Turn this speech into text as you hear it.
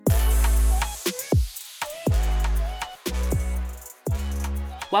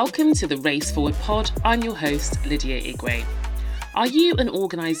Welcome to the Race Forward Pod. I'm your host, Lydia Igwe. Are you an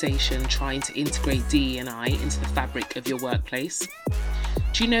organisation trying to integrate DE&I into the fabric of your workplace?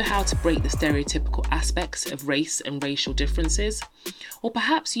 Do you know how to break the stereotypical aspects of race and racial differences? Or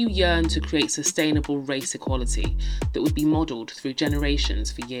perhaps you yearn to create sustainable race equality that would be modelled through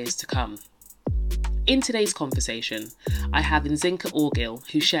generations for years to come. In today's conversation, I have Nzinka Orgill,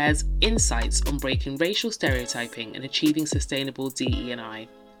 who shares insights on breaking racial stereotyping and achieving sustainable DE&I.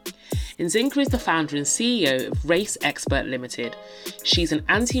 Nzinka is the founder and CEO of Race Expert Limited. She's an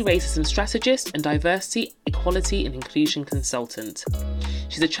anti-racism strategist and diversity, equality and inclusion consultant.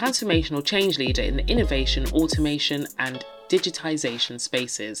 She's a transformational change leader in the innovation, automation and digitisation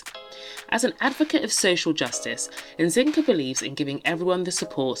spaces. As an advocate of social justice, Nzinka believes in giving everyone the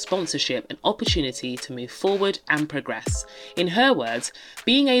support, sponsorship and opportunity to move forward and progress. In her words,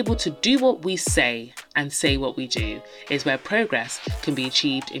 being able to do what we say and say what we do is where progress can be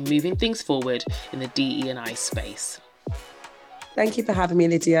achieved in moving things forward in the DE&I space. Thank you for having me,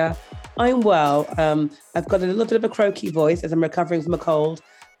 Lydia. I'm well. I've got a little bit of a croaky voice as I'm recovering from a cold.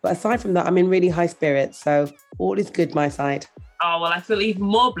 But aside from that, I'm in really high spirits, so all is good my side. Oh, well, I feel even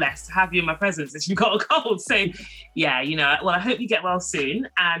more blessed to have you in my presence if you've got a cold. So, yeah, I hope you get well soon.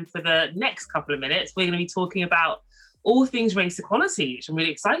 And for the next couple of minutes, we're going to be talking about all things race equality, which I'm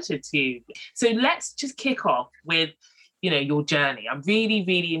really excited to. So let's just kick off with, your journey. I'm really,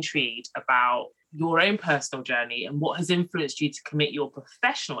 really intrigued about your own personal journey and what has influenced you to commit your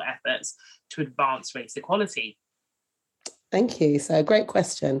professional efforts to advance race equality. Thank you. So great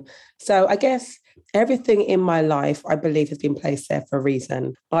question. So I guess everything in my life, I believe, has been placed there for a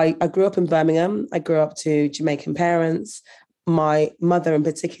reason. I grew up in Birmingham. I grew up to Jamaican parents. My mother in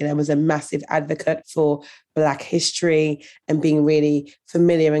particular was a massive advocate for Black history and being really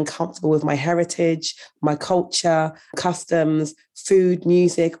familiar and comfortable with my heritage, my culture, customs, food,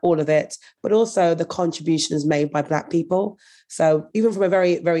 music, all of it, but also the contributions made by Black people. So even from a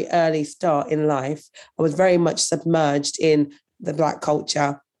very, very early start in life, I was very much submerged in the Black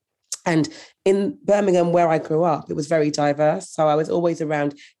culture. And in Birmingham, where I grew up, it was very diverse. So I was always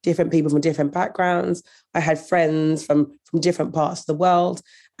around different people from different backgrounds. I had friends from different parts of the world.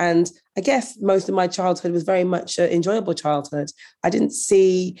 And I guess most of my childhood was very much an enjoyable childhood. I did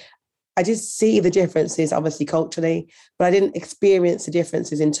see the differences, obviously, culturally, but I didn't experience the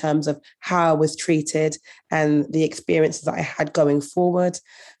differences in terms of how I was treated and the experiences that I had going forward.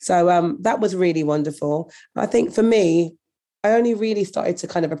 So that was really wonderful. I think for me, I only really started to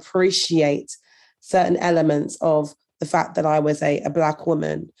kind of appreciate certain elements of the fact that I was a Black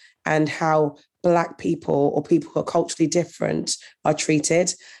woman and how Black people or people who are culturally different are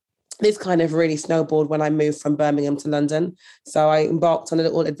treated. This kind of really snowballed when I moved from Birmingham to London. So I embarked on a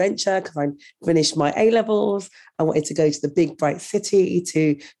little adventure because I finished my A-levels. I wanted to go to the big, bright city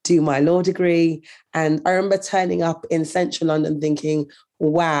to do my law degree. And I remember turning up in central London thinking,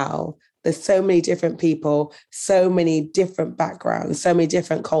 wow, there's so many different people, so many different backgrounds, so many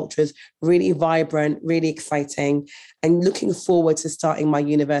different cultures, really vibrant, really exciting, and looking forward to starting my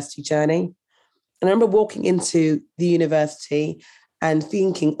university journey. And I remember walking into the university and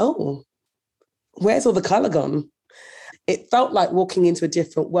thinking, oh, where's all the colour gone? It felt like walking into a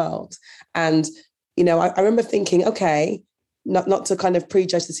different world. And, I remember thinking, okay, not to kind of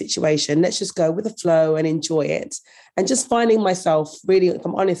prejudge the situation, let's just go with the flow and enjoy it. And just finding myself really, if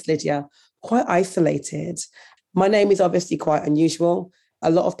I'm honest, Lydia, quite isolated. My name is obviously quite unusual.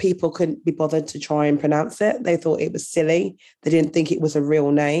 A lot of people couldn't be bothered to try and pronounce it. They thought it was silly. They didn't think it was a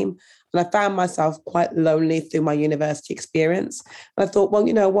real name. And I found myself quite lonely through my university experience. And I thought, well,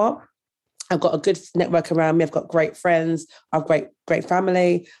 you know what? I've got a good network around me. I've got great friends. I've great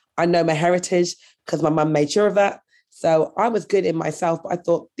family. I know my heritage because my mum made sure of that. So I was good in myself, but I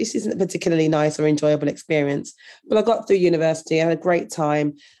thought this isn't a particularly nice or enjoyable experience. But I got through university, I had a great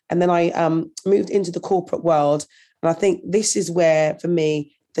time. And then I moved into the corporate world. And I think this is where, for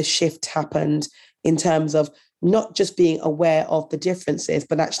me, the shift happened in terms of not just being aware of the differences,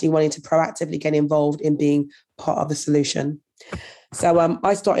 but actually wanting to proactively get involved in being part of the solution. So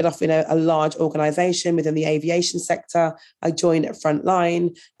I started off in a large organization within the aviation sector. I joined at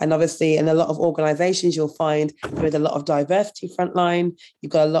Frontline. And obviously in a lot of organizations, you'll find there is a lot of diversity frontline.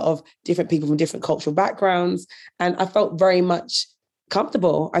 You've got a lot of different people from different cultural backgrounds. And I felt very much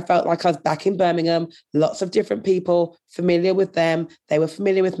comfortable. I felt like I was back in Birmingham, lots of different people, familiar with them. They were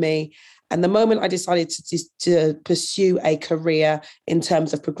familiar with me. And the moment I decided to pursue a career in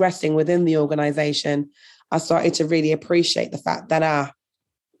terms of progressing within the organization, I started to really appreciate the fact that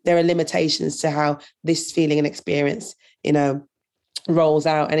there are limitations to how this feeling and experience, rolls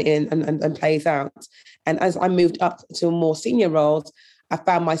out and plays out. And as I moved up to more senior roles, I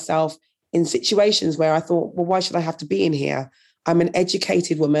found myself in situations where I thought, well, why should I have to be in here? I'm an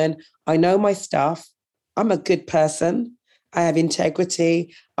educated woman. I know my stuff. I'm a good person. I have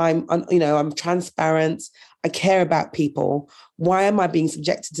integrity. I'm transparent. I care about people. Why am I being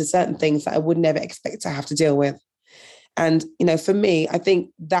subjected to certain things that I would never expect to have to deal with? And, for me, I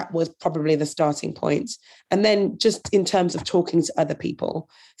think that was probably the starting point. And then just in terms of talking to other people.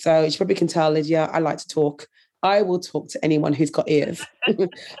 So you probably can tell, Lydia, I like to talk. I will talk to anyone who's got ears.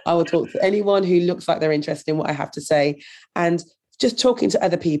 I will talk to anyone who looks like they're interested in what I have to say. And just talking to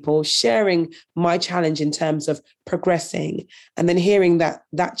other people, sharing my challenge in terms of progressing, and then hearing that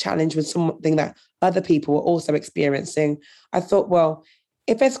that challenge was something that other people were also experiencing. I thought, well,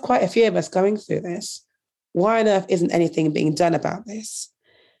 if there's quite a few of us going through this, why on earth isn't anything being done about this?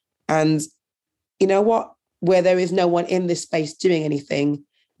 And you know what? Where there is no one in this space doing anything,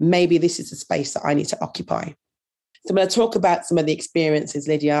 maybe this is the space that I need to occupy. So when I talk about some of the experiences,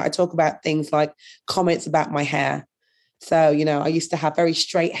 Lydia, I talk about things like comments about my hair. So, I used to have very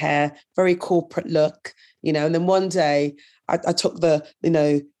straight hair, very corporate look, and then one day I took the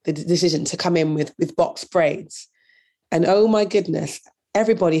decision to come in with box braids. And oh my goodness,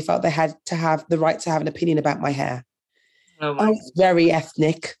 everybody felt they had to have the right to have an opinion about my hair. Oh, it's very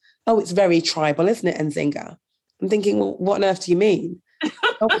ethnic. Oh, it's very tribal, isn't it, Nzinga? I'm thinking, well, what on earth do you mean?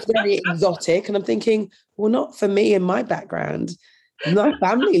 Oh, it's very exotic. And I'm thinking, well, not for me and my background. My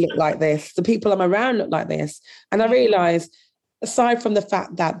family look like this. The people I'm around look like this. And I realized, aside from the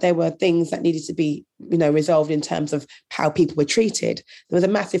fact that there were things that needed to be, resolved in terms of how people were treated, there was a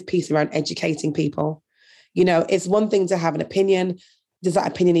massive piece around educating people. It's one thing to have an opinion. Does that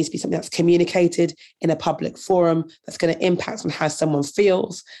opinion need to be something that's communicated in a public forum that's going to impact on how someone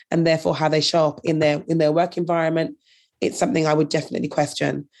feels and therefore how they show up in their work environment? It's something I would definitely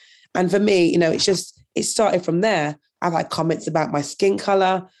question. And for me, it started from there. I've had comments about my skin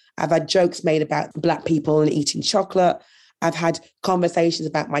color. I've had jokes made about Black people and eating chocolate. I've had conversations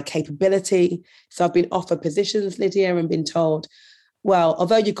about my capability. So I've been offered positions, Lydia, and been told, well,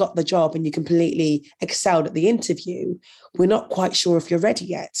 although you got the job and you completely excelled at the interview, we're not quite sure if you're ready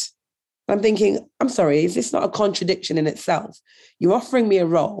yet. I'm thinking, I'm sorry, is this not a contradiction in itself? You're offering me a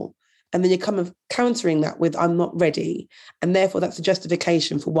role and then you're kind of countering that with, I'm not ready. And therefore that's a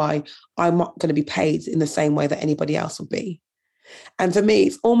justification for why I'm not going to be paid in the same way that anybody else will be. And for me,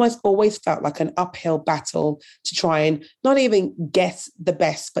 it's almost always felt like an uphill battle to try and not even get the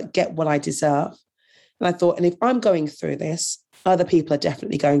best, but get what I deserve. And I thought, and if I'm going through this, other people are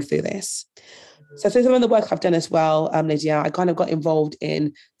definitely going through this. So some of the work I've done as well, Lydia, I kind of got involved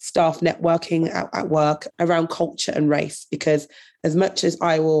in staff networking at work around culture and race, because as much as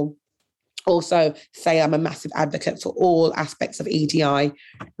I will also say I'm a massive advocate for all aspects of EDI,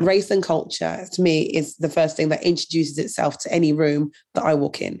 race and culture, to me, is the first thing that introduces itself to any room that I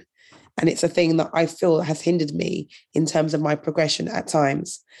walk in. And it's a thing that I feel has hindered me in terms of my progression at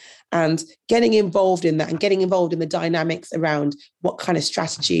times. And getting involved in that and getting involved in the dynamics around what kind of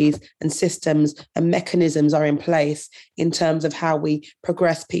strategies and systems and mechanisms are in place in terms of how we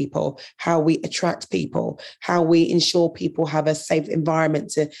progress people, how we attract people, how we ensure people have a safe environment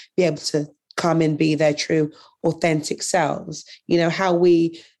to be able to come and be their true, authentic selves, how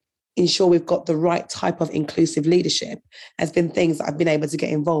we ensure we've got the right type of inclusive leadership has been things that I've been able to get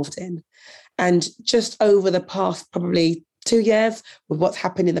involved in. And just over the past probably 2 years, with what's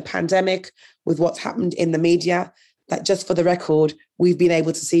happened in the pandemic, with what's happened in the media, that just for the record, we've been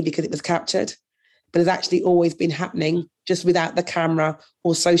able to see because it was captured, but it's actually always been happening just without the camera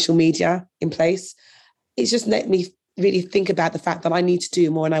or social media in place. It's just made me really think about the fact that I need to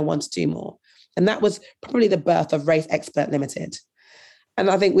do more and I want to do more. And that was probably the birth of Race Expert Limited. And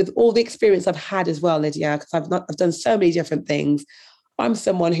I think with all the experience I've had as well, Lydia, because I've done so many different things, I'm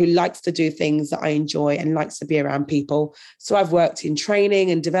someone who likes to do things that I enjoy and likes to be around people. So I've worked in training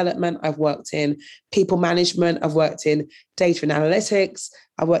and development. I've worked in people management. I've worked in data and analytics.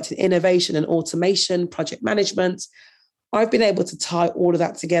 I've worked in innovation and automation, project management. I've been able to tie all of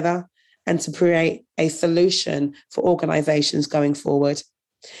that together and to create a solution for organizations going forward.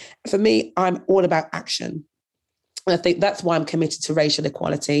 For me, I'm all about action. And I think that's why I'm committed to racial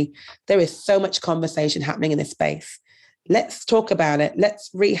equality. There is so much conversation happening in this space. Let's talk about it.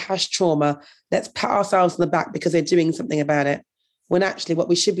 Let's rehash trauma. Let's pat ourselves on the back because they're doing something about it. When actually what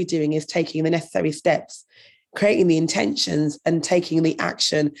we should be doing is taking the necessary steps, creating the intentions and taking the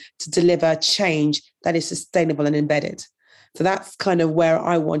action to deliver change that is sustainable and embedded. So that's kind of where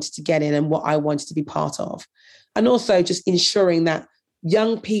I wanted to get in and what I wanted to be part of. And also just ensuring that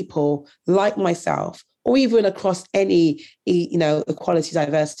young people like myself, or even across any, equality,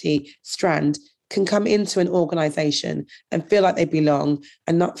 diversity strand, can come into an organization and feel like they belong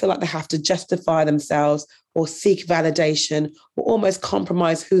and not feel like they have to justify themselves or seek validation or almost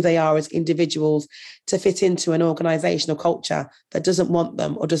compromise who they are as individuals to fit into an organizational culture that doesn't want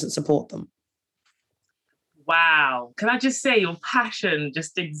them or doesn't support them. Wow. Can I just say your passion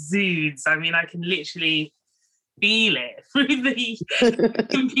just exudes? I mean, I can literally feel it through the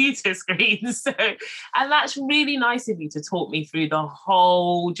computer screen. So, and that's really nice of you to talk me through the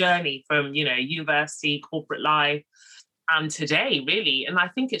whole journey from, university, corporate life, and today, really. And I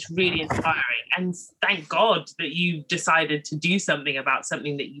think it's really inspiring. And thank God that you decided to do something about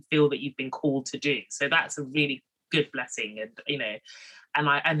something that you feel that you've been called to do. So that's a really good blessing.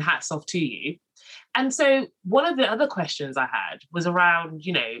 And hats off to you. And so one of the other questions I had was around,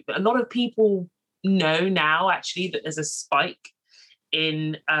 a lot of people know now actually that there's a spike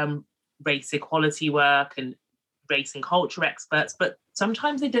in race equality work and race and culture experts, but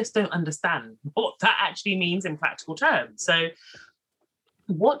sometimes they just don't understand what that actually means in practical terms. So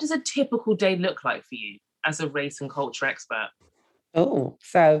what does a typical day look like for you as a race and culture expert? Oh,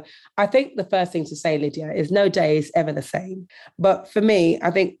 so I think the first thing to say, Lydia, is no day is ever the same. But for me,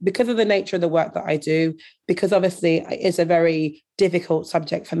 I think because of the nature of the work that I do, because obviously it's a very difficult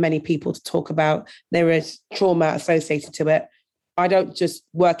subject for many people to talk about, there is trauma associated to it. I don't just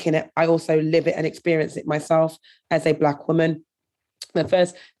work in it, I also live it and experience it myself as a Black woman. The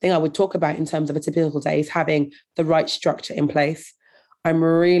first thing I would talk about in terms of a typical day is having the right structure in place. I'm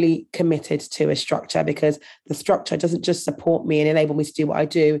really committed to a structure because the structure doesn't just support me and enable me to do what I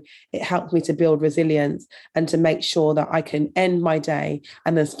do. It helps me to build resilience and to make sure that I can end my day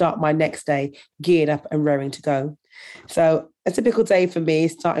and then start my next day geared up and raring to go. So a typical day for me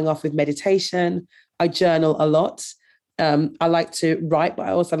is starting off with meditation. I journal a lot. I like to write, but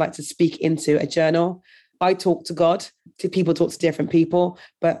I also like to speak into a journal. I talk to God, people talk to different people.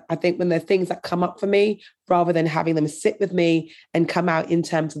 But I think when there are things that come up for me, rather than having them sit with me and come out in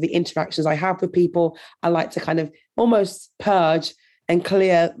terms of the interactions I have with people, I like to kind of almost purge and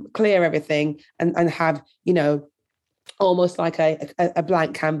clear everything and have, almost like a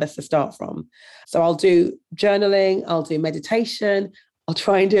blank canvas to start from. So I'll do journaling, I'll do meditation, I'll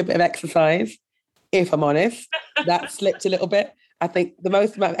try and do a bit of exercise. If I'm honest, that slipped a little bit. I think the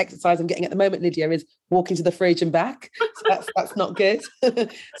most amount of exercise I'm getting at the moment, Lydia, is walking to the fridge and back. So that's not good.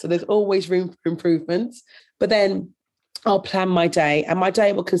 So there's always room for improvement. But then I'll plan my day, and my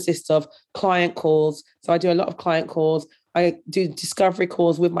day will consist of client calls. So I do a lot of client calls. I do discovery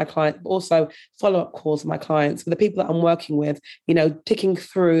calls with my clients, but also follow-up calls with my clients, with the people that I'm working with, ticking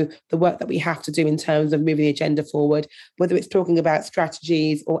through the work that we have to do in terms of moving the agenda forward, whether it's talking about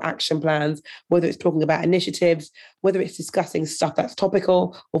strategies or action plans, whether it's talking about initiatives, whether it's discussing stuff that's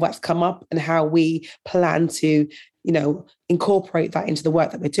topical or that's come up and how we plan to, incorporate that into the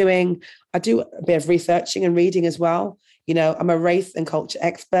work that we're doing. I do a bit of researching and reading as well. I'm a race and culture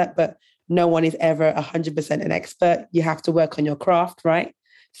expert, but no one is ever 100% an expert. You have to work on your craft, right?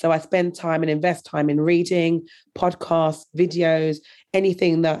 So I spend time and invest time in reading, podcasts, videos,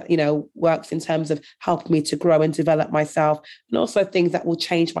 anything that, works in terms of helping me to grow and develop myself, and also things that will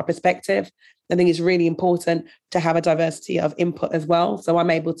change my perspective. I think it's really important to have a diversity of input as well. So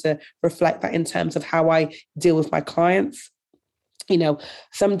I'm able to reflect that in terms of how I deal with my clients.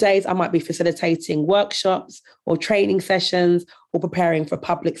 Some days I might be facilitating workshops or training sessions or preparing for a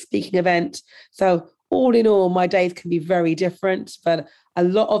public speaking event. So all in all, my days can be very different, but a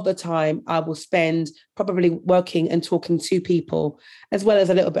lot of the time I will spend probably working and talking to people, as well as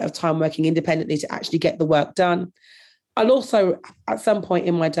a little bit of time working independently to actually get the work done. I'll also, at some point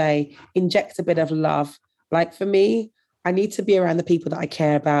in my day, inject a bit of love. Like for me, I need to be around the people that I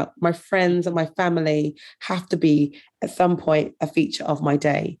care about. My friends and my family have to be, at some point, a feature of my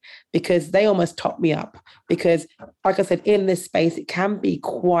day because they almost top me up. Because, like I said, in this space, it can be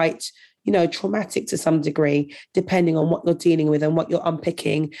quite, traumatic to some degree, depending on what you're dealing with and what you're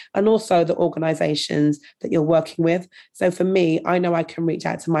unpicking, and also the organizations that you're working with. So for me, I know I can reach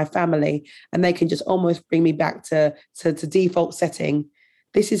out to my family and they can just almost bring me back to default setting.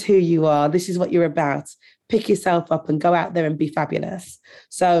 This is who you are. This is what you're about. Pick yourself up and go out there and be fabulous.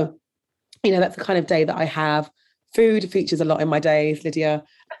 So, that's the kind of day that I have. Food features a lot in my days, Lydia.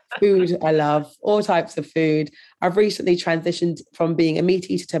 Food, I love all types of food. I've recently transitioned from being a meat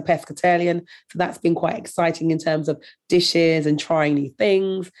eater to a pescatarian. So that's been quite exciting in terms of dishes and trying new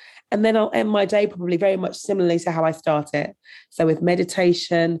things. And then I'll end my day probably very much similarly to how I start it. So with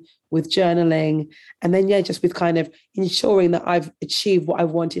meditation, with journaling, and then, just with kind of ensuring that I've achieved what I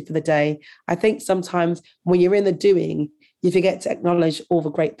wanted for the day. I think sometimes when you're in the doing, you forget to acknowledge all the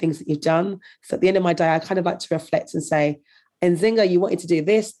great things that you've done. So at the end of my day, I kind of like to reflect and say, Nzinga, you wanted to do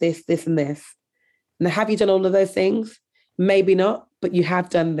this, this, this, and this. Now, have you done all of those things? Maybe not, but you have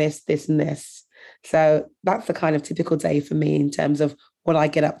done this, this, and this. So that's the kind of typical day for me in terms of what I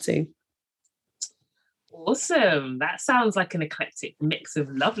get up to. Awesome. That sounds like an eclectic mix of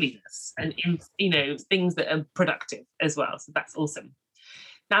loveliness and, things that are productive as well. So that's awesome.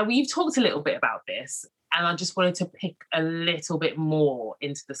 Now, we've talked a little bit about this, and I just wanted to pick a little bit more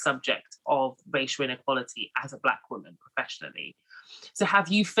into the subject of racial inequality as a Black woman professionally. So have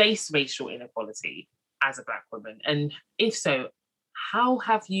you faced racial inequality as a Black woman? And if so, how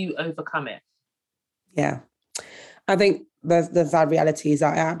have you overcome it? Yeah, I think the sad reality is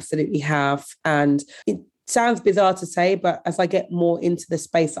that I absolutely have. And it sounds bizarre to say, but as I get more into the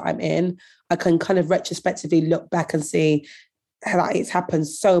space that I'm in, I can kind of retrospectively look back and see how it's happened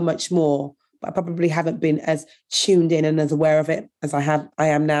so much more, but I probably haven't been as tuned in and as aware of it as I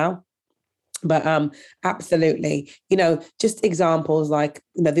am now. But absolutely, just examples like,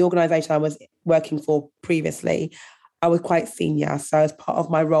 the organization I was working for previously, I was quite senior. So as part of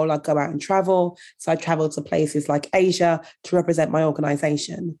my role, I'd go out and travel. So I traveled to places like Asia to represent my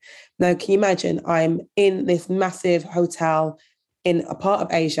organization. Now, can you imagine I'm in this massive hotel in a part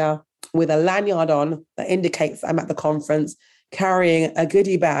of Asia with a lanyard on that indicates I'm at the conference, carrying a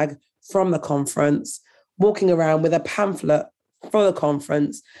goodie bag from the conference, walking around with a pamphlet for the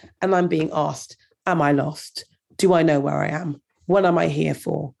conference, and I'm being asked, am I lost? Do I know where I am? What am I here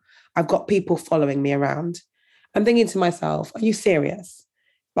for? I've got people following me around. I'm thinking to myself, are you serious?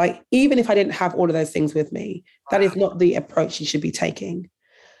 Like, even if I didn't have all of those things with me, that is not the approach you should be taking.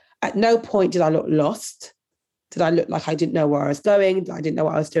 At no point did I look lost. Did I look like I didn't know where I was going? I didn't know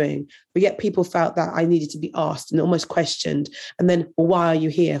what I was doing. But yet people felt that I needed to be asked and almost questioned. And then, well, why are you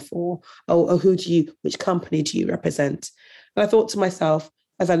here for? Oh, which company do you represent? And I thought to myself,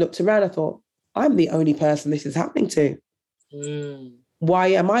 as I looked around, I thought, I'm the only person this is happening to. Why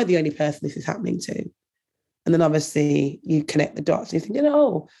am I the only person this is happening to? And then obviously you connect the dots and you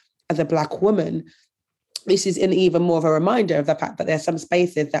think, as a Black woman, this is an even more of a reminder of the fact that there's some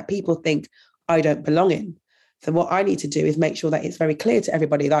spaces that people think I don't belong in. So what I need to do is make sure that it's very clear to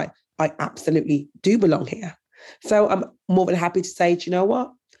everybody that I absolutely do belong here. So I'm more than happy to say, do you know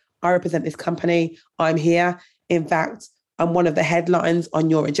what? I represent this company. I'm here. In fact, I'm one of the headlines on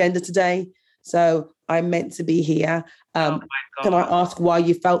your agenda today. So I'm meant to be here. Can I ask why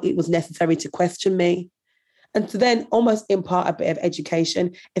you felt it was necessary to question me? And to then almost impart a bit of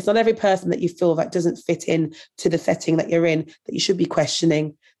education. It's not every person that you feel that doesn't fit in to the setting that you're in that you should be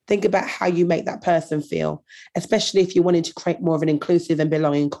questioning. Think about how you make that person feel, especially if you're wanting to create more of an inclusive and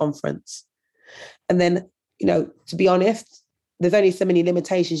belonging conference. And then, to be honest, there's only so many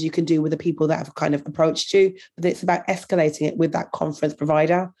limitations you can do with the people that have kind of approached you, but it's about escalating it with that conference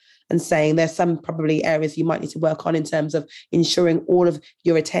provider and saying there's some probably areas you might need to work on in terms of ensuring all of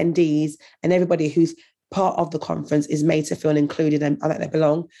your attendees and everybody who's part of the conference is made to feel included and that they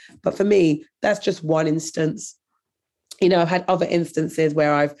belong. But for me, that's just one instance. I've had other instances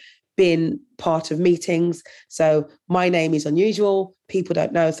where I've been part of meetings. So my name is unusual. People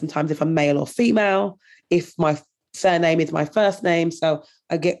don't know sometimes if I'm male or female, if my surname is my first name. So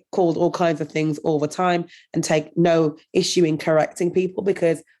I get called all kinds of things all the time and take no issue in correcting people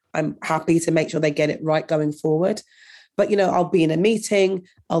because I'm happy to make sure they get it right going forward. But, I'll be in a meeting,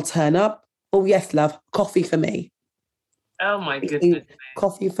 I'll turn up. Oh, yes, love, coffee for me. Oh, my goodness.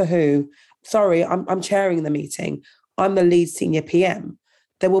 Coffee for who? Sorry, I'm chairing the meeting. I'm the lead senior PM.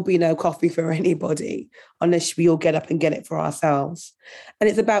 There will be no coffee for anybody unless we all get up and get it for ourselves. And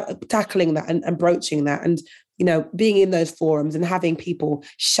it's about tackling that and broaching that and, being in those forums and having people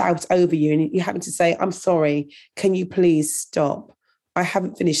shout over you and you having to say, I'm sorry, can you please stop? I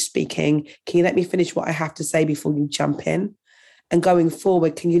haven't finished speaking. Can you let me finish what I have to say before you jump in? And going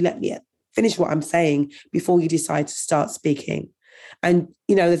forward, can you let me finish what I'm saying before you decide to start speaking? And,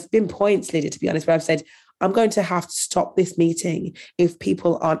 there's been points, Lydia, to be honest, where I've said, I'm going to have to stop this meeting if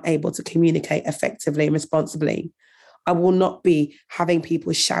people aren't able to communicate effectively and responsibly. I will not be having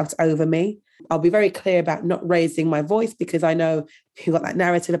people shout over me. I'll be very clear about not raising my voice because I know you've got that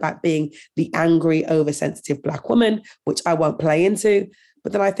narrative about being the angry, oversensitive Black woman, which I won't play into.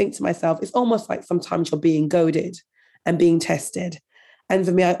 But then I think to myself, it's almost like sometimes you're being goaded and being tested. And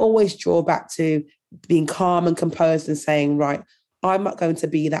for me, I always draw back to being calm and composed and saying, right, I'm not going to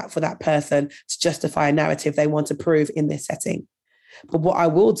be that for that person to justify a narrative they want to prove in this setting. But what I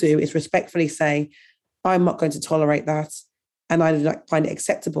will do is respectfully say, I'm not going to tolerate that. And I don't find it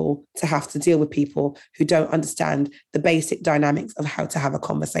acceptable to have to deal with people who don't understand the basic dynamics of how to have a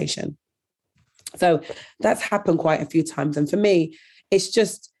conversation. So that's happened quite a few times. And for me, it's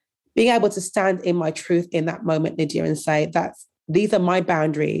just being able to stand in my truth in that moment, Lydia, and say, these are my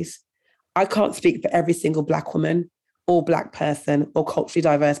boundaries. I can't speak for every single Black woman or Black person or culturally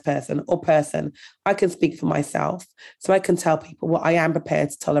diverse person or person. I can speak for myself. So I can tell people what I am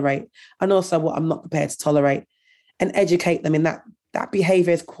prepared to tolerate and also what I'm not prepared to tolerate and educate them in that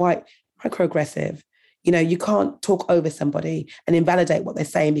behavior is quite microaggressive. You know, you can't talk over somebody and invalidate what they're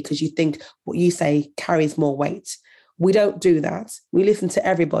saying because you think what you say carries more weight. We don't do that. We listen to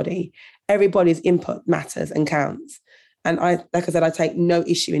everybody. Everybody's input matters and counts. And like I said, I take no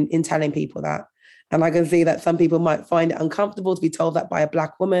issue in telling people that. And I can see that some people might find it uncomfortable to be told that by a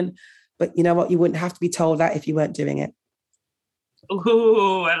Black woman. But you know what? You wouldn't have to be told that if you weren't doing it.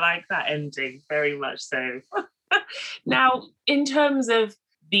 Oh, I like that ending very much so. Now, in terms of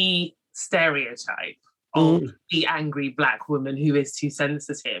the stereotype of the angry Black woman who is too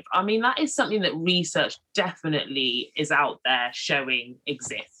sensitive, I mean, that is something that research definitely is out there showing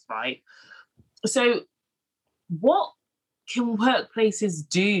exists, right? So what can workplaces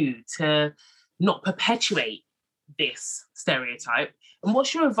do to not perpetuate this stereotype? And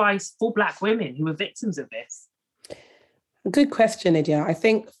what's your advice for Black women who are victims of this? Good question, Lydia. I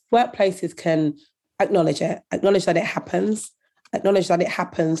think workplaces can acknowledge that it happens, acknowledge that it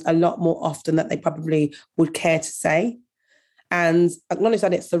happens a lot more often than they probably would care to say, and acknowledge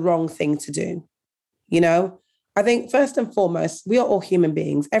that it's the wrong thing to do. You know, I think first and foremost, we are all human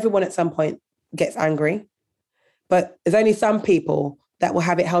beings. Everyone at some point gets angry, but there's only some people that will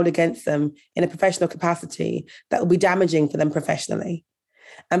have it held against them in a professional capacity that will be damaging for them professionally.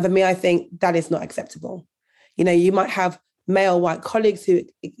 And for me, I think that is not acceptable. You know, you might have male white colleagues who,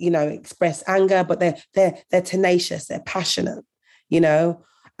 you know, express anger, but they're tenacious, they're passionate, you know.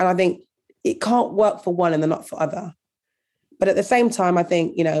 And I think it can't work for one and they're not for other. But at the same time, I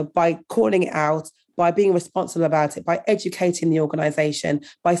think, you know, by calling it out, by being responsible about it, by educating the organization,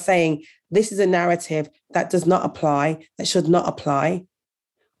 by saying this is a narrative that does not apply, that should not apply.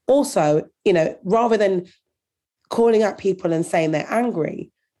 Also, you know, rather than calling out people and saying they're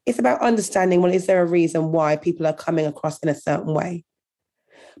angry, it's about understanding, well, is there a reason why people are coming across in a certain way?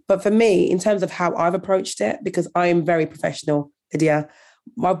 But for me, in terms of how I've approached it, because I am very professional, Lydia,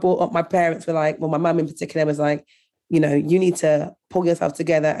 my parents were like, well, my mum in particular was like, you know, you need to pull yourself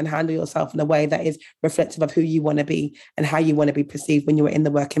together and handle yourself in a way that is reflective of who you want to be and how you want to be perceived when you are in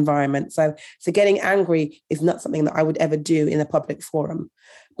the work environment. So getting angry is not something that I would ever do in a public forum.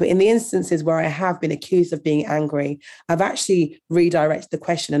 But in the instances where I have been accused of being angry, I've actually redirected the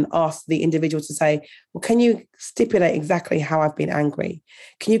question and asked the individual to say, well, can you stipulate exactly how I've been angry?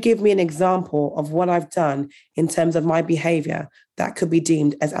 Can you give me an example of what I've done in terms of my behavior that could be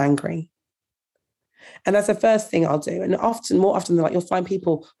deemed as angry? And that's the first thing I'll do. And often, more often than not, you'll find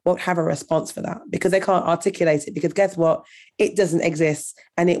people won't have a response for that because they can't articulate it because guess what? It doesn't exist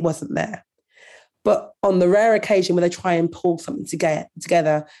and it wasn't there. But on the rare occasion where they try and pull something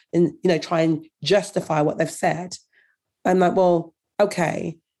together and, you know, try and justify what they've said, I'm like, well,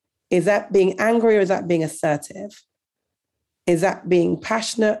 okay, is that being angry or is that being assertive? Is that being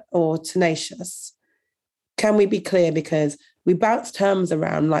passionate or tenacious? Can we be clear? Because we bounce terms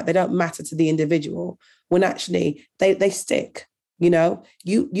around like they don't matter to the individual when actually they stick. You know,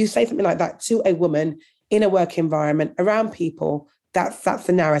 you say something like that to a woman in a work environment around people, that's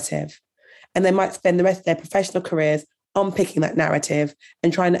the narrative. And they might spend the rest of their professional careers unpicking that narrative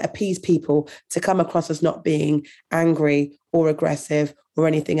and trying to appease people to come across as not being angry or aggressive or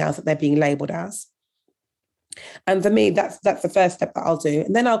anything else that they're being labeled as. And for me, that's the first step that I'll do.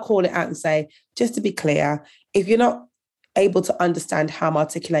 And then I'll call it out and say, just to be clear, if you're not able to understand how I'm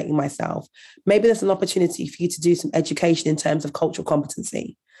articulating myself, maybe there's an opportunity for you to do some education in terms of cultural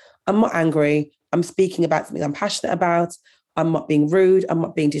competency. I'm not angry. I'm speaking about something I'm passionate about. I'm not being rude. I'm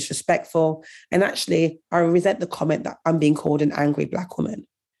not being disrespectful. And actually, I resent the comment that I'm being called an angry Black woman.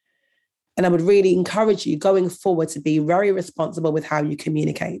 And I would really encourage you going forward to be very responsible with how you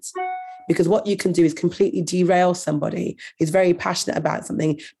communicate. Because what you can do is completely derail somebody who's very passionate about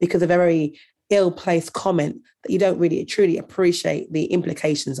something because of a very ill-placed comment that you don't really truly appreciate the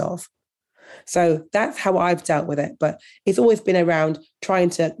implications of. So that's how I've dealt with it. But it's always been around trying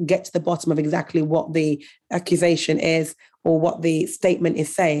to get to the bottom of exactly what the accusation is or what the statement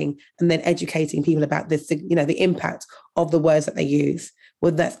is saying, and then educating people about this, you know, the impact of the words that they use,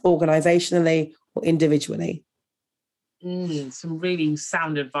 whether that's organizationally or individually. Some really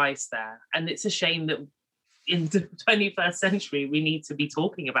sound advice there. And it's a shame that in the 21st century, we need to be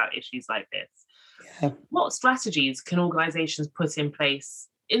talking about issues like this. Yeah. What strategies can organizations put in place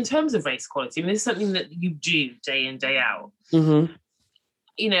in terms of race equality? I mean, this is something that you do day in, day out. Mm-hmm.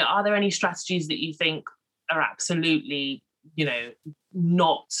 You know, are there any strategies that you think are absolutely, you know,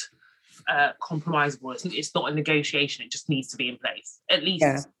 not compromisable? It's not a negotiation. It just needs to be in place, at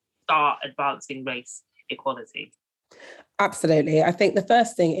least start advancing race equality? Absolutely. I think the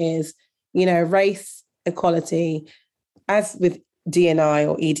first thing is, race equality, as with D&I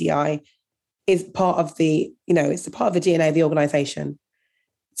or EDI, is part of it's a part of the DNA of the organization.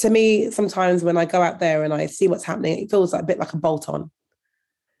 To me, sometimes when I go out there and I see what's happening, it feels like a bit like a bolt on.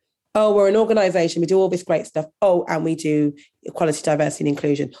 Oh, we're an organization, we do all this great stuff. Oh, and we do equality, diversity, and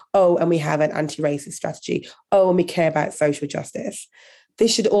inclusion. Oh, and we have an anti-racist strategy. Oh, and we care about social justice.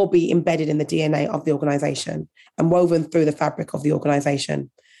 This should all be embedded in the DNA of the organization and woven through the fabric of the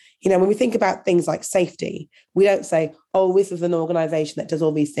organization. When we think about things like safety, we don't say, oh, this is an organization that does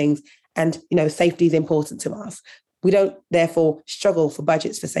all these things and, safety is important to us. We don't, therefore, struggle for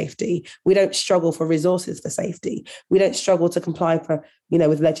budgets for safety. We don't struggle for resources for safety. We don't struggle to comply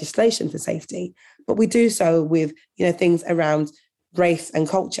with legislation for safety. But we do so with, things around race and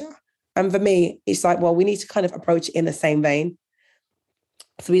culture. And for me, it's like, well, we need to kind of approach it in the same vein.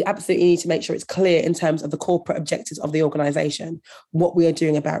 So we absolutely need to make sure it's clear in terms of the corporate objectives of the organization, what we are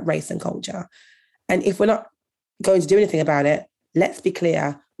doing about race and culture. And if we're not going to do anything about it, let's be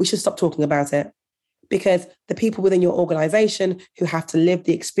clear, we should stop talking about it. Because the people within your organization who have to live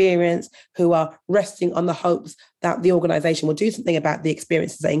the experience, who are resting on the hopes that the organization will do something about the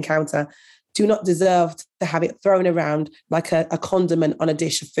experiences they encounter, do not deserve to have it thrown around like a condiment on a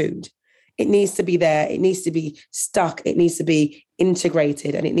dish of food. It needs to be there. It needs to be stuck. It needs to be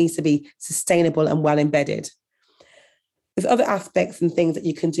integrated, and it needs to be sustainable and well embedded. There's other aspects and things that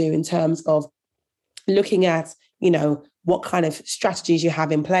you can do in terms of looking at, what kind of strategies you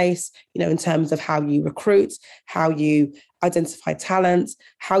have in place, in terms of how you recruit, how you identify talent,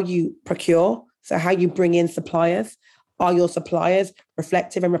 how you procure, so how you bring in suppliers. Are your suppliers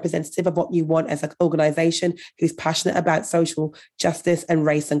reflective and representative of what you want as an organization who's passionate about social justice and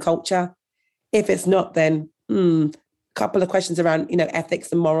race and culture? If it's not, then a couple of questions around,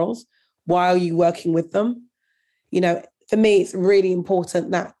 ethics and morals. Why are you working with them? For me, it's really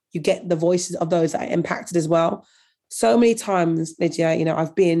important that you get the voices of those that are impacted as well. So many times, Lydia,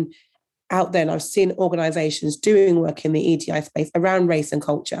 I've been out there and I've seen organizations doing work in the EDI space around race and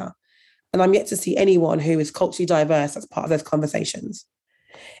culture. And I'm yet to see anyone who is culturally diverse as part of those conversations.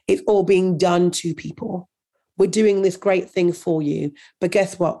 It's all being done to people. We're doing this great thing for you, but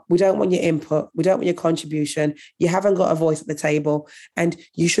guess what? We don't want your input. We don't want your contribution. You haven't got a voice at the table, and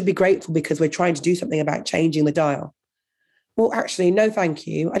you should be grateful because we're trying to do something about changing the dial. Well, actually, no, thank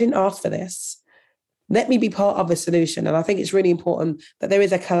you. I didn't ask for this. Let me be part of the solution. And I think it's really important that there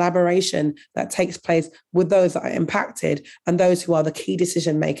is a collaboration that takes place with those that are impacted and those who are the key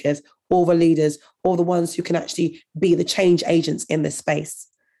decision makers, or the leaders, or the ones who can actually be the change agents in this space.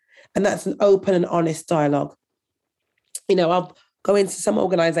 And that's an open and honest dialogue. I'll go into some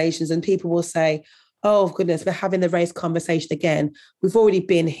organizations and people will say, oh, goodness, we're having the race conversation again. We've already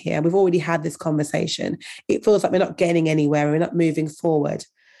been here. We've already had this conversation. It feels like we're not getting anywhere. We're not moving forward.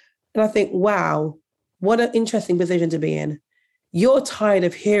 And I think, wow, what an interesting position to be in. You're tired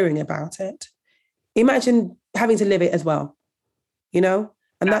of hearing about it. Imagine having to live it as well, And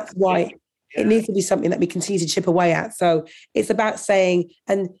that's why it needs to be something that we continue to chip away at. So it's about saying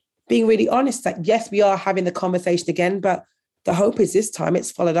and being really honest that, yes, we are having the conversation again, but the hope is this time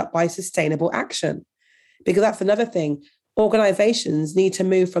it's followed up by sustainable action. Because that's another thing. Organizations need to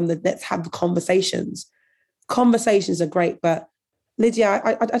move from the let's have the conversations. Conversations are great, but Lydia,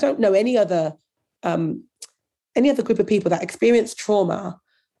 I don't know any other group of people that experience trauma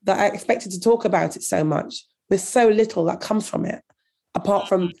that are expected to talk about it so much. There's so little that comes from it, apart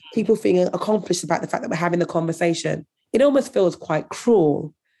from people feeling accomplished about the fact that we're having the conversation. It almost feels quite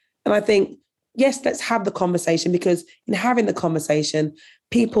cruel. And I think, yes, let's have the conversation, because in having the conversation,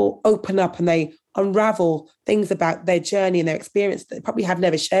 people open up and they unravel things about their journey and their experience that they probably have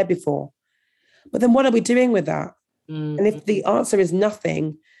never shared before. But then what are we doing with that? Mm-hmm. And if the answer is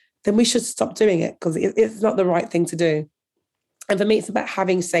nothing, then we should stop doing it, because it's not the right thing to do. And for me, it's about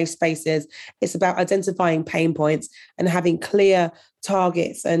having safe spaces. It's about identifying pain points and having clear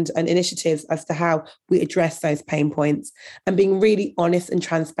targets and initiatives as to how we address those pain points, and being really honest and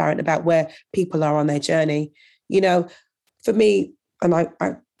transparent about where people are on their journey. For me, and I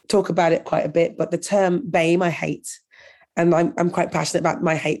talk about it quite a bit, but the term BAME I hate. And I'm quite passionate about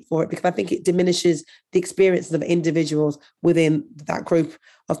my hate for it, because I think it diminishes the experiences of individuals within that group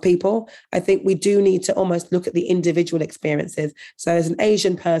of people. I think we do need to almost look at the individual experiences. So as an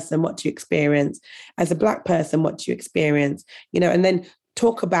Asian person, what do you experience? As a Black person, what do you experience? And then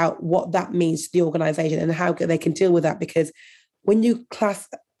talk about what that means to the organization and how they can deal with that. Because when you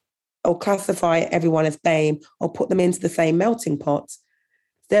classify everyone as BAME or put them into the same melting pot,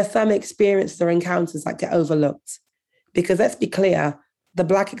 there are some experiences or encounters that get overlooked. Because let's be clear, the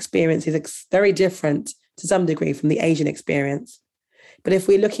Black experience is very different to some degree from the Asian experience. But if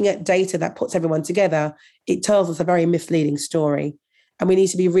we're looking at data that puts everyone together, it tells us a very misleading story. And we need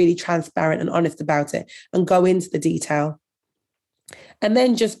to be really transparent and honest about it and go into the detail. And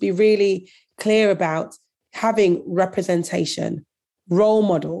then just be really clear about having representation, role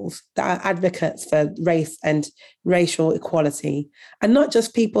models that are advocates for race and racial equality, and not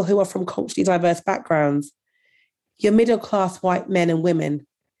just people who are from culturally diverse backgrounds. Your middle-class white men and women,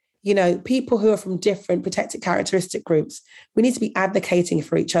 people who are from different protected characteristic groups. We need to be advocating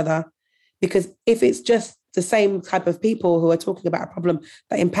for each other, because if it's just the same type of people who are talking about a problem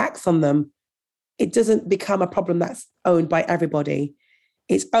that impacts on them, it doesn't become a problem that's owned by everybody.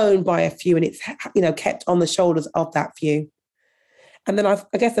 It's owned by a few, and it's kept on the shoulders of that few. And then I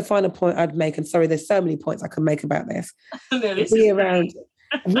guess the final point I'd make, and sorry, there's so many points I can make about this, be around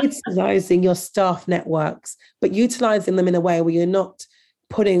utilizing your staff networks, but utilizing them in a way where you're not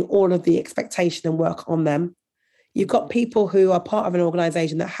putting all of the expectation and work on them. You've got people who are part of an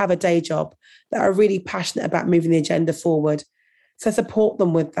organization that have a day job, that are really passionate about moving the agenda forward. So support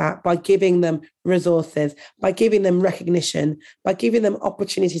them with that by giving them resources, by giving them recognition, by giving them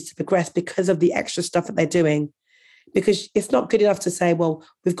opportunities to progress because of the extra stuff that they're doing. Because it's not good enough to say, well,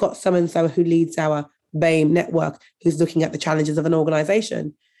 we've got so-and-so who leads our BAME network who's looking at the challenges of an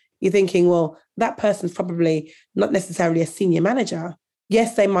organization. You're thinking, well, that person's probably not necessarily a senior manager.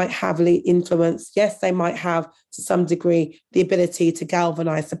 Yes, they might have lead influence. Yes, they might have, to some degree, the ability to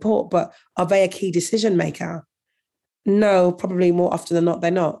galvanize support, but are they a key decision maker? No, probably more often than not,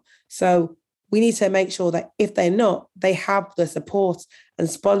 they're not. So we need to make sure that if they're not, they have the support and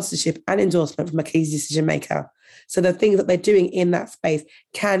sponsorship and endorsement from a key decision maker. So the things that they're doing in that space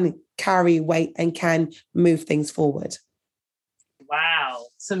can carry weight and can move things forward. Wow.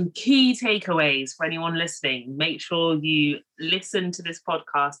 Some key takeaways for anyone listening. Make sure you listen to this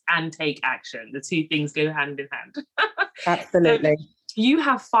podcast and take action. The two things go hand in hand. Absolutely. So you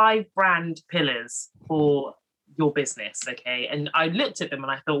have 5 brand pillars for your business, okay? And I looked at them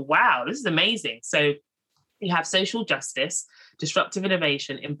and I thought, wow, this is amazing. So you have social justice, disruptive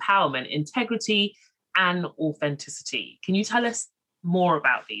innovation, empowerment, integrity, and authenticity. Can you tell us more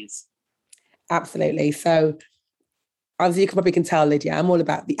about these? Absolutely. So as you probably can tell, Lydia, I'm all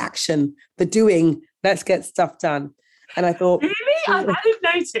about the action, the doing. Let's get stuff done. And I thought... Really? I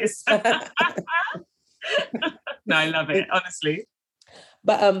hadn't noticed. No, I love it, honestly.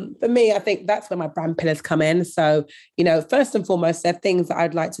 But for me, I think that's where my brand pillars come in. So, first and foremost, they're things that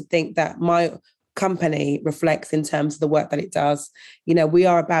I'd like to think that my company reflects in terms of the work that it does. We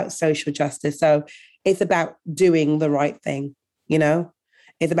are about social justice. So it's about doing the right thing,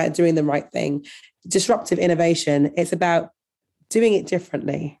 It's about doing the right thing. Disruptive innovation, it's about doing it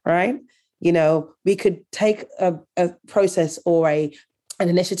differently, right? We could take a process or an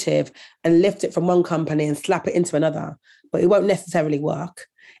initiative and lift it from one company and slap it into another, but it won't necessarily work.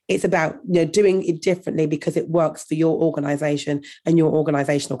 It's about doing it differently because it works for your organization and your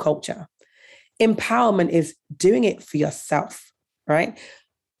organizational culture. Empowerment is doing it for yourself, right?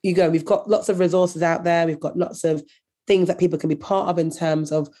 We've got lots of resources out there. We've got lots of things that people can be part of in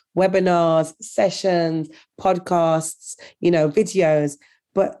terms of webinars, sessions, podcasts, videos.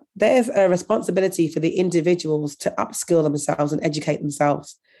 But there's a responsibility for the individuals to upskill themselves and educate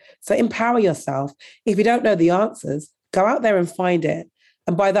themselves. So empower yourself. If you don't know the answers, go out there and find it.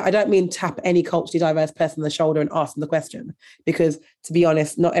 And by that, I don't mean tap any culturally diverse person on the shoulder and ask them the question, because to be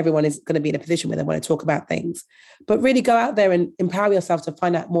honest, not everyone is going to be in a position where they want to talk about things. But really go out there and empower yourself to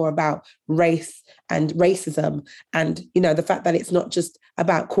find out more about race and racism. And, the fact that it's not just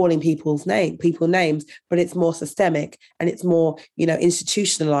about calling people names, but it's more systemic and it's more,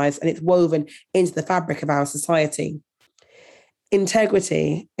 institutionalized, and it's woven into the fabric of our society.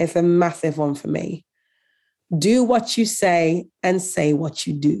 Integrity is a massive one for me. Do what you say and say what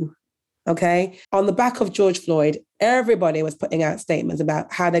you do, okay? On the back of George Floyd, everybody was putting out statements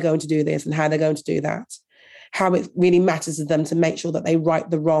about how they're going to do this and how they're going to do that, how it really matters to them to make sure that they right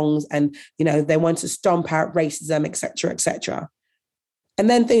the wrongs and, they want to stomp out racism, et cetera, et cetera. And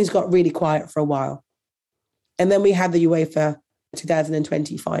then things got really quiet for a while. And then we had the UEFA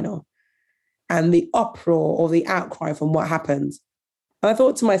 2020 final and the uproar or the outcry from what happened. And I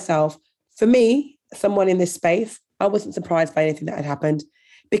thought to myself, for me, someone in this space, I wasn't surprised by anything that had happened,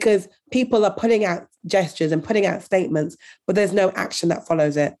 because people are putting out gestures and putting out statements, but there's no action that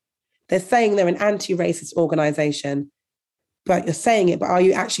follows it. They're saying they're an anti-racist organization, but you're saying it, but are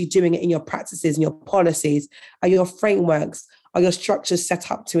you actually doing it in your practices and your policies? Are your frameworks, are your structures set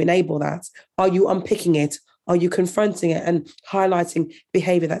up to enable that? Are you unpicking it? Are you confronting it and highlighting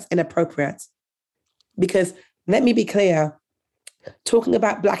behavior that's inappropriate? Because let me be clear, Talking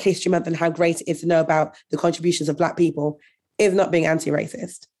about Black History Month and how great it is to know about the contributions of Black people is not being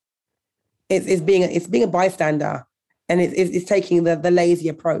anti-racist. It's being a bystander, and it's taking the lazy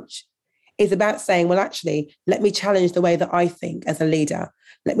approach. It's about saying, well, actually, let me challenge the way that I think as a leader.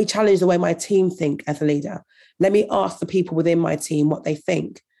 Let me challenge the way my team think as a leader. Let me ask the people within my team what they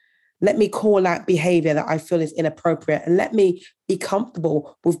think. Let me call out behavior that I feel is inappropriate, and let me be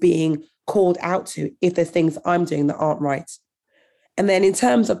comfortable with being called out to if there's things I'm doing that aren't right. And then in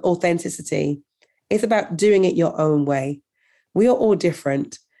terms of authenticity, it's about doing it your own way. We are all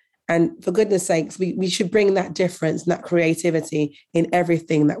different. And for goodness sakes, we should bring that difference and that creativity in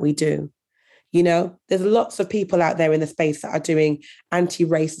everything that we do. You know, there's lots of people out there in the space that are doing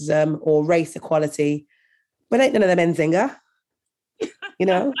anti-racism or race equality, but ain't none of them Nzinga. You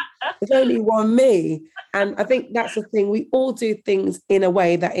know, there's only one me. And I think that's the thing. We all do things in a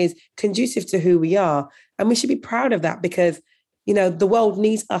way that is conducive to who we are. And we should be proud of that because, you know, the world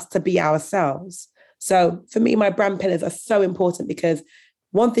needs us to be ourselves. So for me, my brand pillars are so important because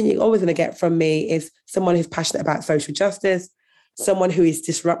one thing you're always going to get from me is someone who's passionate about social justice, someone who is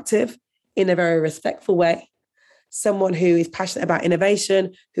disruptive in a very respectful way, someone who is passionate about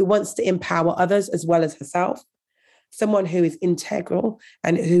innovation, who wants to empower others as well as herself, someone who is integral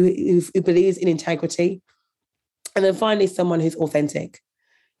and who believes in integrity. And then finally, someone who's authentic.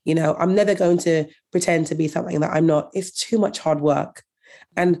 You know, I'm never going to pretend to be something that I'm not. It's too much hard work.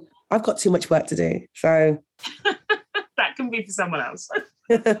 And I've got too much work to do. So that can be for someone else.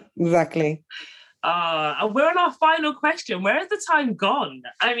 Exactly. And we're on our final question. Where has the time gone?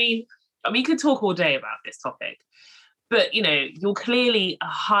 I mean, we could talk all day about this topic. But, you know, you're clearly a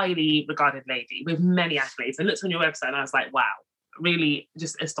highly regarded lady with many accolades. I looked on your website and I was like, wow, really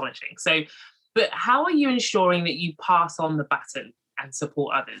just astonishing. So, but how are you ensuring that you pass on the baton and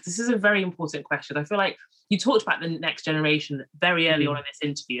support others? This is a very important question. I feel like you talked about the next generation very early on in this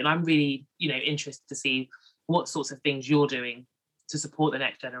interview, and I'm really, you know, interested to see what sorts of things you're doing to support the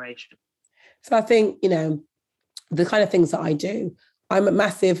next generation. So I think, you know, the kind of things that I do, I'm a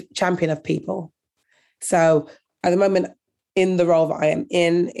massive champion of people. So at the moment, in the role that I am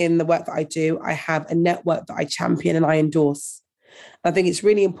in the work that I do, I have a network that I champion and I endorse. I think it's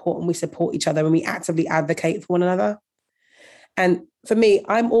really important we support each other and we actively advocate for one another. And for me,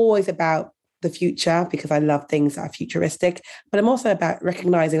 I'm always about the future because I love things that are futuristic, but I'm also about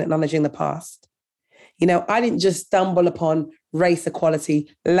recognizing and acknowledging the past. You know, I didn't just stumble upon race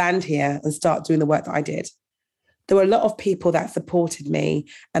equality, land here and start doing the work that I did. There were a lot of people that supported me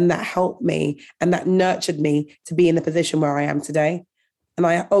and that helped me and that nurtured me to be in the position where I am today. And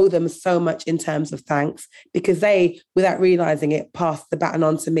I owe them so much in terms of thanks because they, without realizing it, passed the baton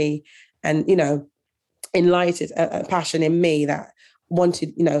on to me and, you know, enlightened a passion in me that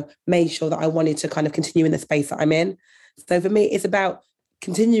wanted, you know, made sure that I wanted to kind of continue in the space that I'm in. So for me, it's about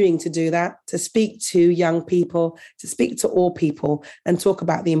continuing to do that, to speak to young people, to speak to all people and talk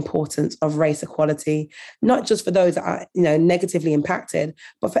about the importance of race equality, not just for those that are, you know, negatively impacted,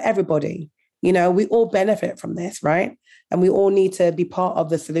 but for everybody. You know, we all benefit from this, right? And we all need to be part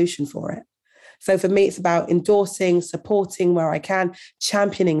of the solution for it. So for me, it's about endorsing, supporting where I can,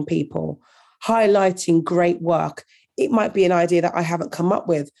 championing people, highlighting great work. It might be an idea that I haven't come up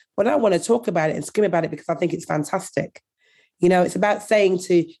with, but I want to talk about it and scream about it because I think it's fantastic. You know, it's about saying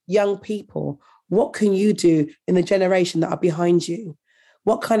to young people, what can you do in the generation that are behind you?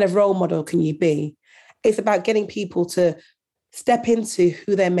 What kind of role model can you be? It's about getting people to step into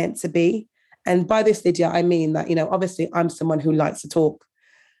who they're meant to be. And by this, Lydia, I mean that, you know, obviously I'm someone who likes to talk,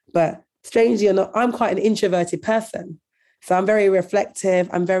 but strangely or not, I'm quite an introverted person. So I'm very reflective.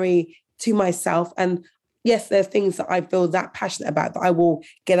 I'm very to myself. And yes, there are things that I feel that passionate about that I will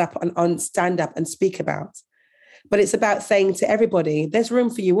get up and stand up and speak about. But it's about saying to everybody, there's room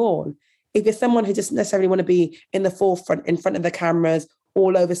for you all. If you're someone who doesn't necessarily want to be in the forefront, in front of the cameras,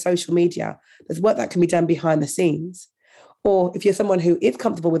 all over social media, there's work that can be done behind the scenes. Or if you're someone who is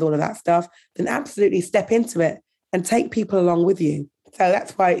comfortable with all of that stuff, then absolutely step into it and take people along with you. So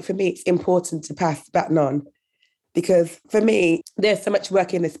that's why, for me, it's important to pass the baton on. Because for me, there's so much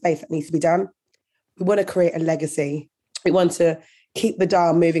work in this space that needs to be done. We want to create a legacy. We want to keep the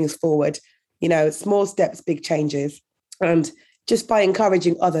dial moving us forward. You know, small steps, big changes. And just by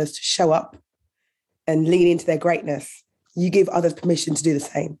encouraging others to show up and lean into their greatness, you give others permission to do the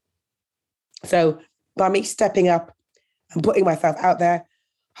same. So by me stepping up and putting myself out there,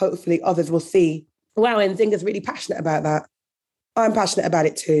 hopefully others will see, wow, Nzinga's really passionate about that. I'm passionate about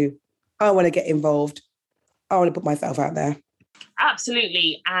it too. I want to get involved. I want to put myself out there.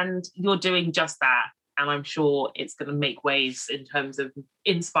 Absolutely. And you're doing just that. And I'm sure it's going to make waves in terms of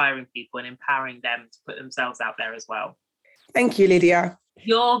inspiring people and empowering them to put themselves out there as well. Thank you, Lydia.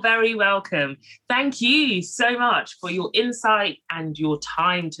 You're very welcome. Thank you so much for your insight and your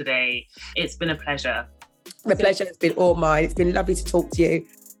time today. It's been a pleasure. The pleasure has been all mine. It's been lovely to talk to you.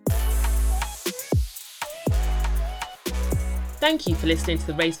 Thank you for listening to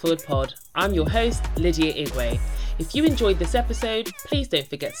the Race Forward Pod. I'm your host, Lydia Igwe. If you enjoyed this episode, please don't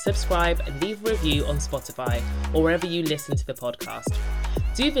forget to subscribe and leave a review on Spotify or wherever you listen to the podcast.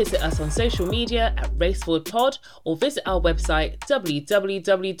 Do visit us on social media at Race Forward Pod or visit our website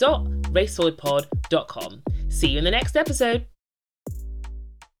www.raceforwardpod.com. See you in the next episode.